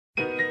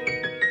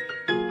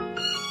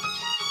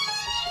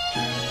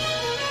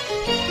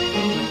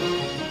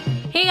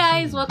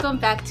guys, welcome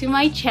back to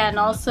my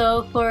channel.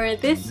 So for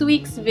this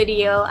week's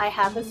video, I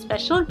have a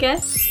special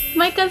guest,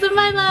 my cousin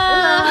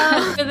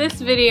MYLA. For this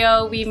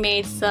video, we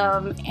made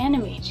some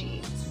anime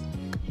jeans.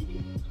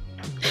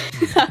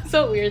 That's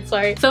so weird,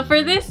 sorry. So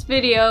for this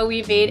video,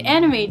 we made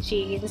anime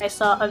jeans. I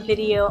saw a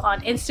video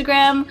on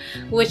Instagram,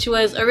 which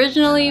was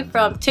originally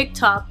from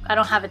TikTok. I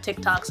don't have a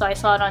TikTok, so I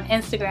saw it on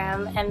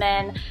Instagram. And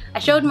then I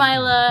showed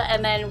MYLA,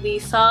 and then we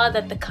saw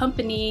that the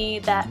company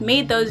that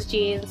made those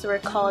jeans were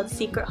called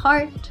Secret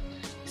Heart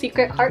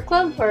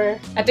Club, or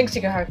I think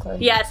Secret Heart Club.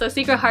 Yeah, so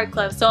Secret Heart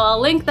Club. So I'll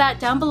link that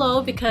down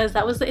below because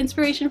that was the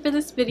inspiration for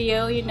this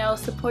video. You know,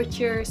 support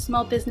your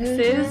small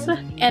businesses,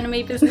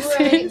 anime businesses.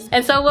 Right.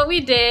 And so what we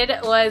did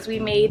was we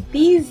made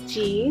these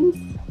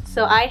jeans.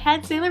 So I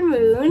had Sailor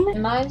Moon.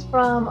 And mine's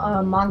from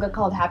a manga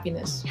called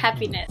Happiness.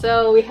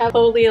 So we have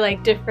totally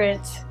like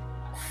different,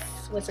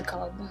 what's it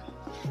called?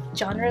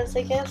 Genres,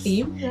 I guess.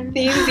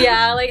 Themes,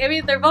 yeah. Like I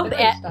mean, they're both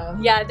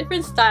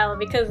different style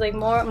because like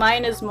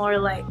mine is more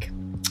like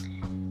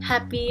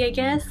happy, I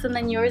guess, and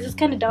then yours is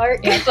kind of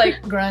dark. Yeah, it's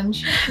like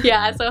grunge.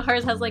 Yeah, so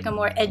hers has like a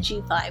more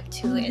edgy vibe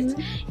to it.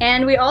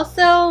 And we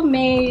also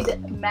made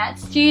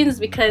Matt's jeans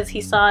because he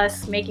saw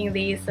us making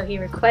these, so he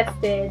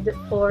requested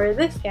for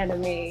this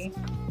anime,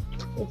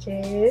 which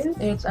is...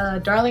 It's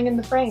Darling in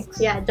the Franxx.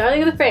 Yeah,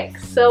 Darling in the Franxx.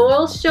 So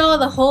we'll show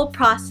the whole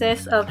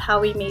process of how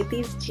we made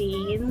these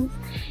jeans.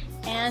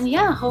 And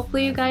yeah,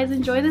 hopefully you guys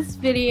enjoy this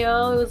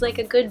video. It was like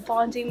a good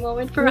bonding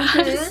moment for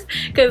us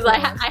because I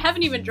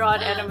haven't even drawn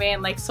anime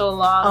in like so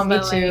long. Oh, me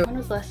too. Like, when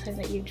was the last time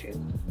that you drew?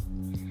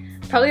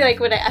 Probably like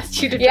when I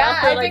asked you to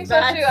draw for like Matt's,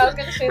 so too. I was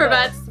gonna say for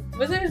Matt's,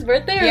 was it his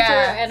birthday or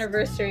yeah. his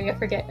anniversary? I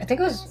forget. I think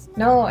it was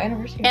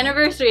anniversary.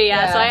 Anniversary,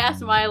 yeah. So I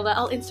asked MYLA.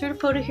 I'll insert a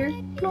photo here.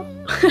 No.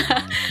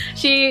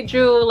 She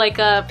drew like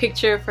a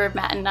picture for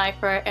Matt and I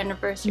for our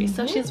anniversary.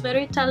 So she's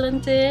very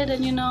talented,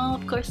 and you know,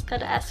 of course,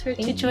 gotta ask her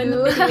to join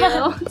the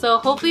video. So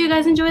hopefully you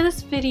guys enjoy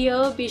this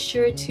video. Be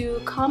sure to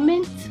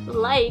comment,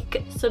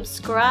 like,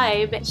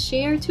 subscribe, and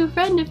share to a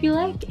friend if you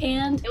like.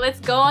 And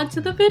let's go on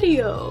to the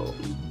video.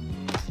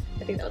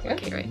 I think that was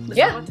okay, right?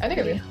 Yeah, I think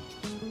it is.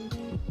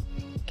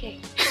 Okay.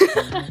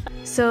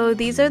 So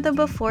these are the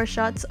before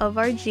shots of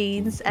our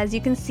jeans. As you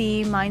can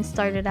see, mine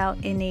started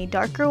out in a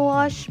darker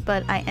wash,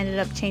 but I ended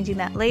up changing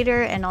that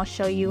later, and I'll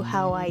show you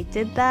how I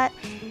did that.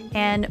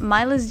 And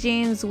MYLA's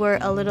jeans were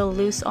a little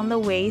loose on the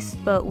waist,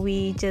 but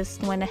we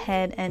just went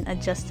ahead and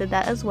adjusted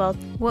that as well.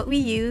 What we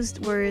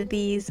used were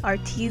these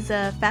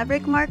Arteza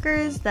fabric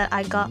markers that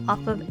I got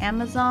off of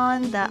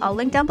Amazon that I'll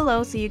link down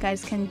below so you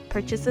guys can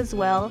purchase as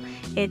well.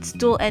 It's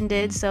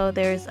dual-ended, so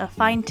there's a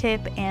fine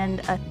tip and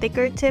a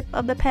thicker tip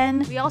of the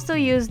pen. We also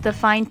used the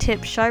fine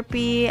tip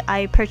Sharpie.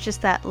 I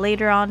purchased that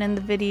later on in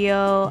the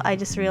video. I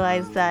just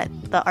realized that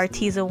the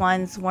Arteza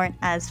ones weren't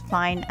as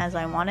fine as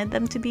I wanted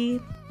them to be.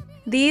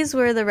 These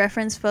were the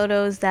reference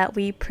photos that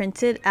we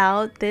printed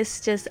out.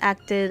 This just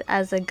acted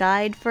as a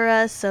guide for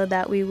us so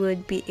that we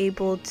would be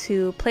able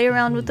to play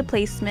around with the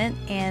placement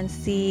and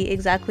see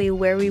exactly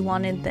where we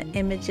wanted the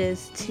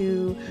images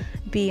to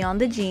be on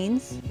the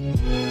jeans.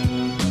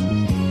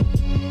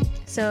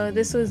 So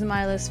this was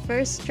MYLA's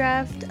first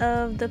draft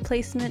of the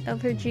placement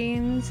of her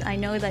jeans. I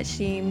know that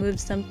she moved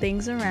some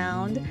things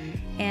around,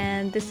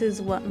 and this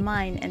is what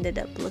mine ended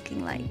up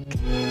looking like.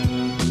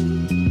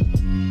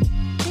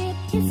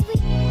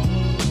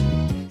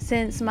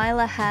 Since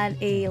MYLA had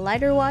a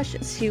lighter wash,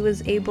 she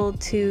was able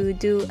to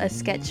do a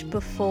sketch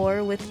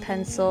before with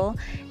pencil,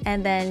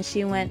 and then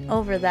she went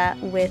over that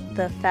with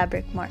the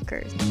fabric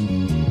markers.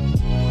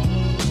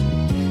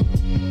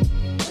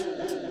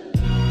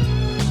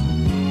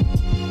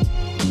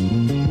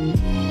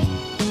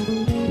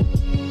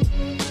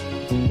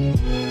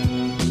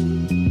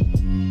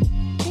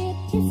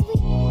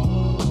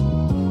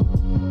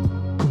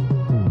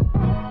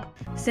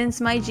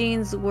 Since my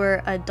jeans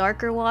were a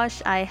darker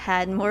wash, I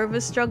had more of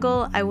a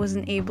struggle. I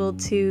wasn't able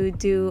to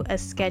do a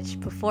sketch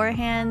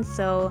beforehand,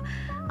 so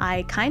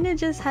I kind of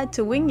just had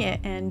to wing it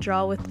and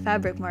draw with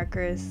fabric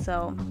markers.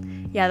 So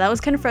yeah, that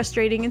was kind of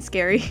frustrating and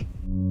scary.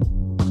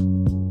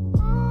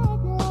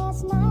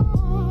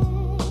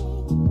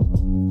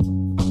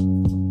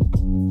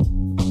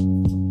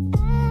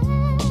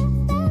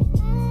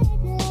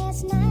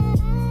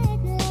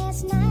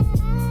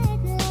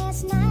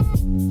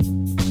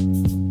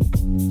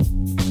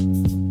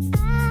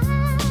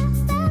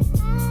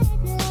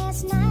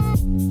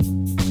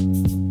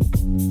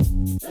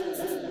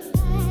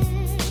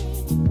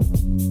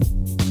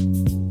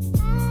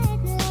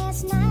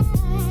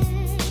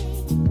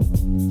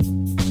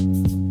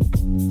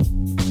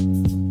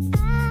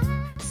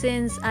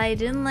 Since I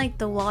didn't like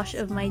the wash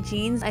of my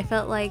jeans, I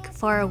felt like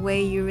far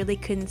away you really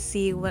couldn't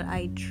see what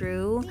I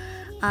drew.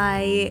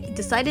 I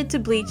decided to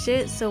bleach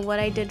it, so what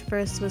I did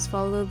first was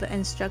follow the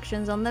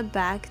instructions on the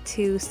back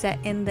to set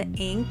in the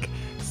ink.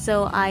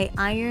 So I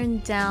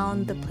ironed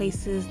down the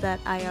places that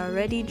I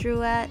already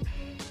drew at,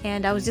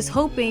 and I was just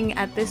hoping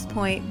at this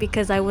point,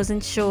 because I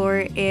wasn't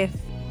sure if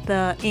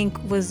the ink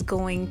was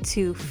going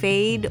to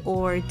fade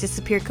or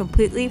disappear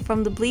completely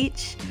from the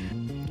bleach.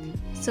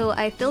 So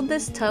I filled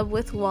this tub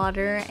with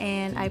water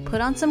and I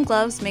put on some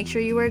gloves. Make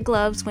sure you wear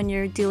gloves when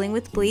you're dealing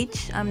with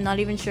bleach. I'm not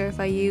even sure if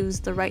I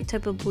used the right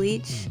type of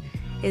bleach.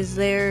 Is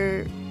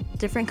there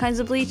different kinds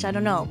of bleach? I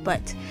don't know,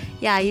 but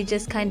yeah, you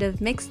just kind of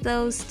mix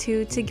those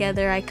two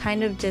together. I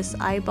kind of just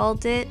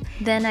eyeballed it.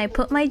 Then I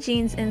put my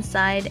jeans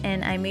inside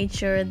and I made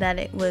sure that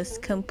it was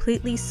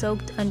completely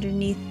soaked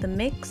underneath the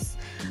mix.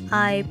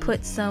 I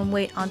put some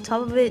weight on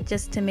top of it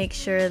just to make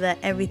sure that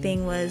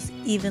everything was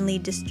evenly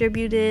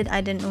distributed.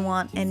 I didn't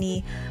want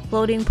any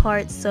floating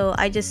parts, so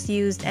I just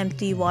used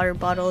empty water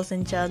bottles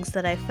and jugs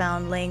that I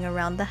found laying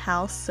around the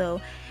house. So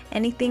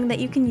anything that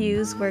you can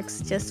use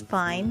works just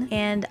fine.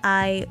 And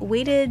I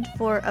waited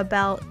for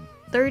about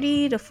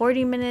 30 to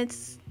 40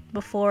 minutes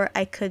before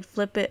I could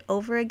flip it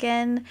over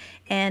again,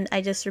 and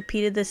I just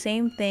repeated the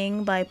same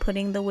thing by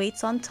putting the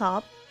weights on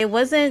top. It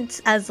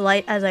wasn't as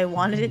light as I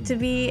wanted it to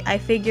be. I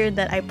figured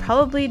that I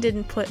probably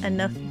didn't put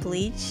enough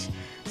bleach,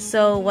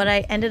 so what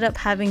I ended up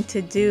having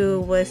to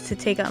do was to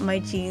take out my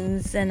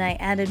jeans and I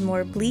added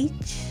more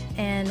bleach.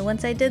 And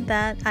once I did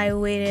that, I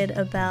waited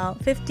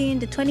about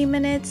 15 to 20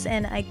 minutes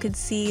and I could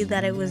see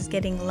that it was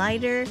getting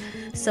lighter.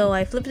 So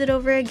I flipped it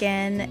over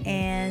again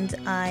and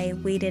I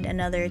waited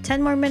another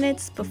 10 more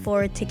minutes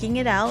before taking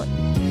it out.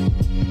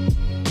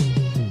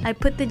 I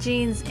put the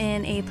jeans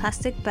in a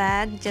plastic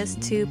bag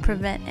just to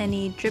prevent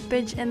any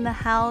drippage in the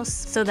house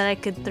so that I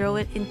could throw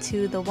it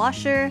into the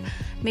washer.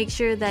 Make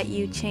sure that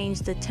you change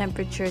the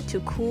temperature to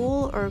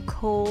cool or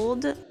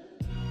cold.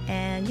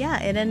 And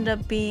yeah, it ended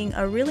up being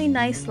a really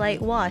nice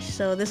light wash.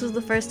 So this was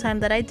the first time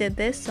that I did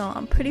this, so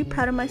I'm pretty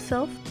proud of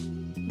myself.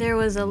 There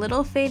was a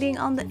little fading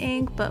on the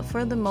ink, but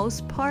for the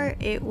most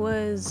part it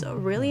was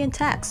really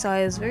intact, so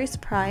I was very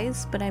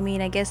surprised. But I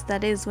mean, I guess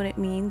that is what it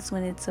means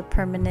when it's a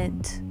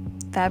permanent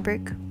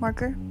fabric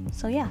marker.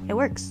 So yeah, it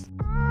works.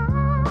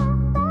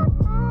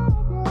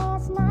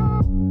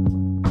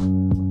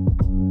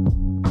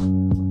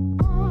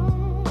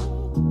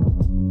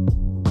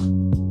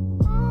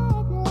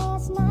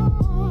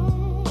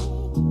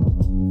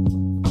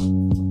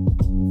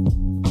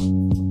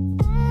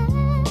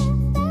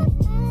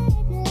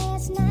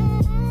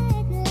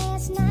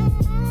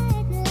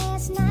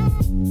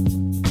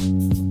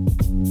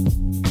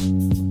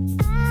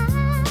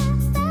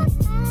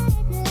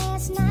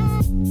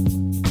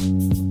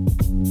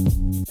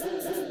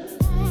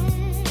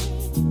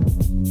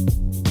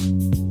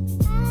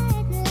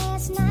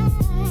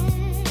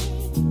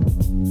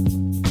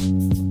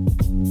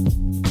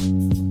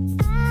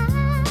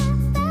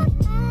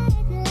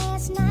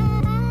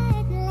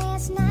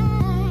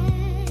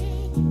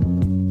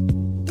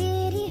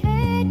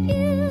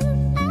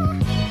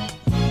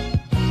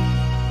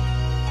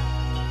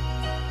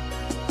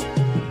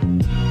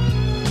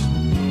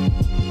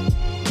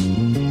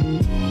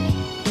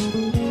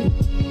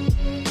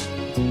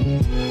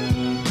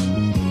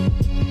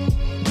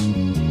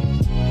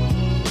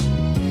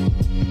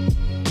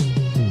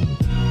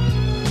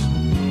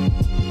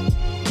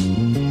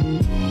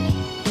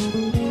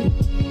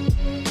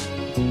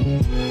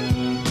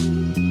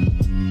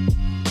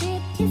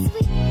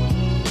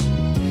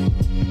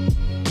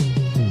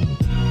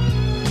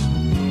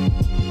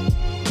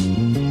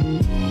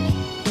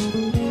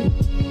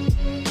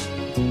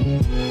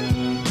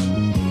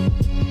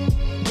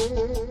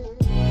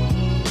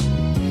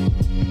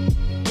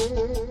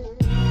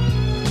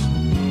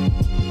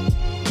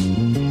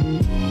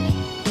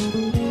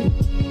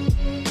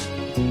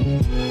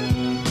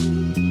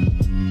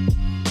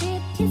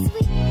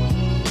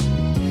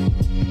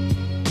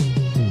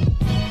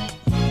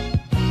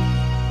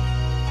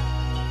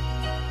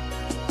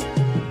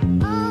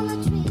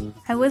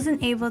 I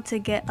wasn't able to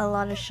get a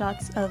lot of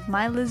shots of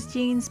MYLA's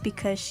jeans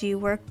because she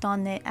worked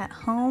on it at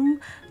home,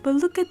 but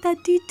look at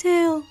that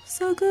detail,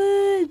 so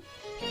good!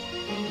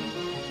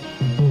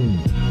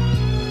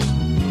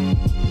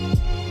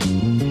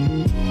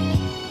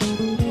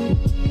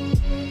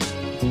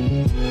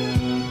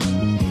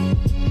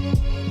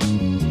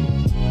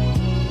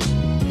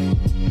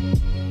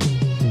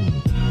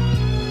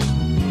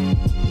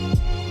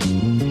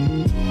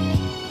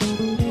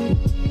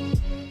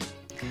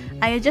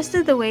 I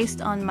adjusted the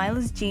waist on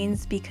MYLA's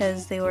jeans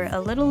because they were a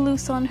little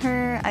loose on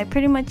her. I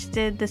pretty much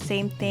did the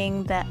same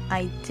thing that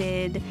I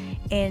did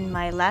in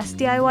my last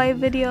DIY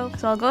video,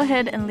 so I'll go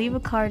ahead and leave a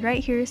card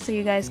right here so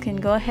you guys can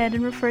go ahead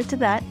and refer to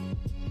that.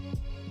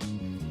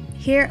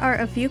 Here are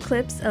a few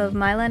clips of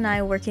MYLA and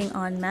I working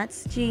on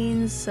Matt's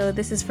jeans. So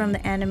this is from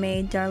the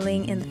anime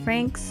Darling in the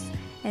Franxx,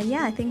 and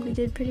yeah, I think we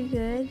did pretty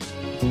good.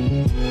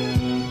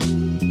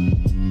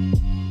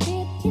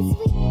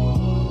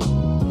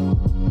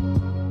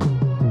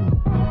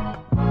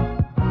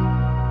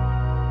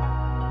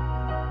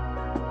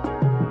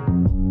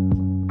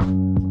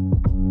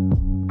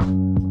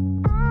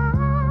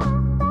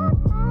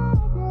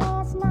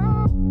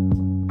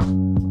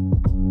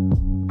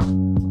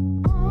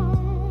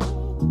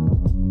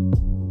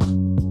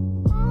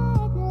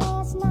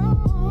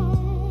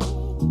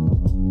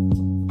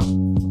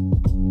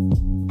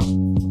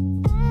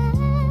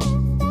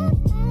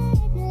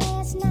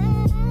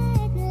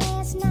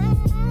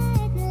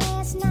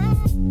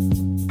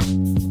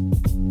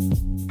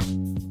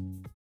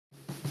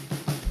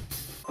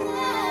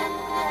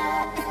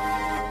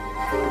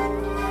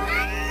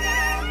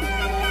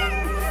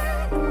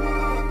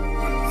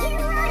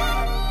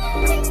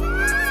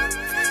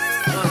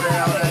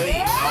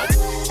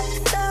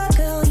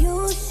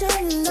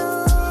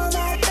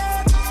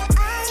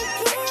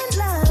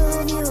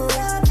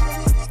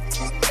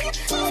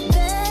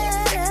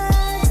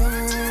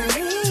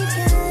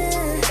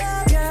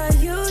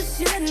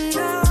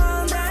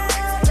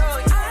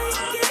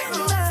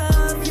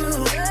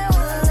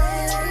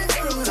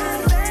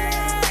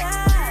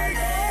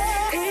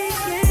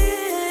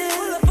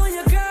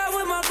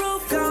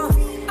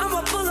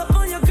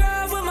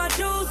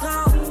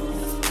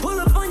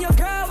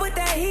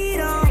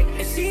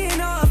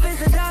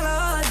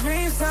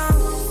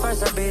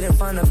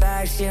 on the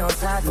back, she on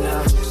top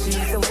now. She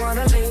used to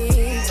wanna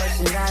leave, but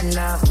she not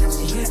now.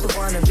 She used to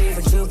wanna be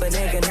with you, but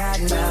nigga not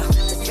now.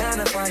 It's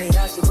kinda funny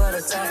how she put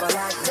herself out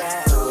like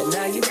that. And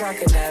now you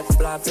talking that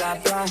blah, blah,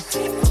 blah.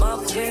 I'm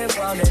up here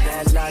rolling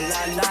that la,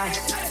 la, la.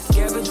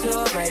 Give it to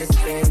her, made her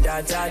spin,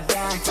 da, da,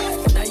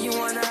 da.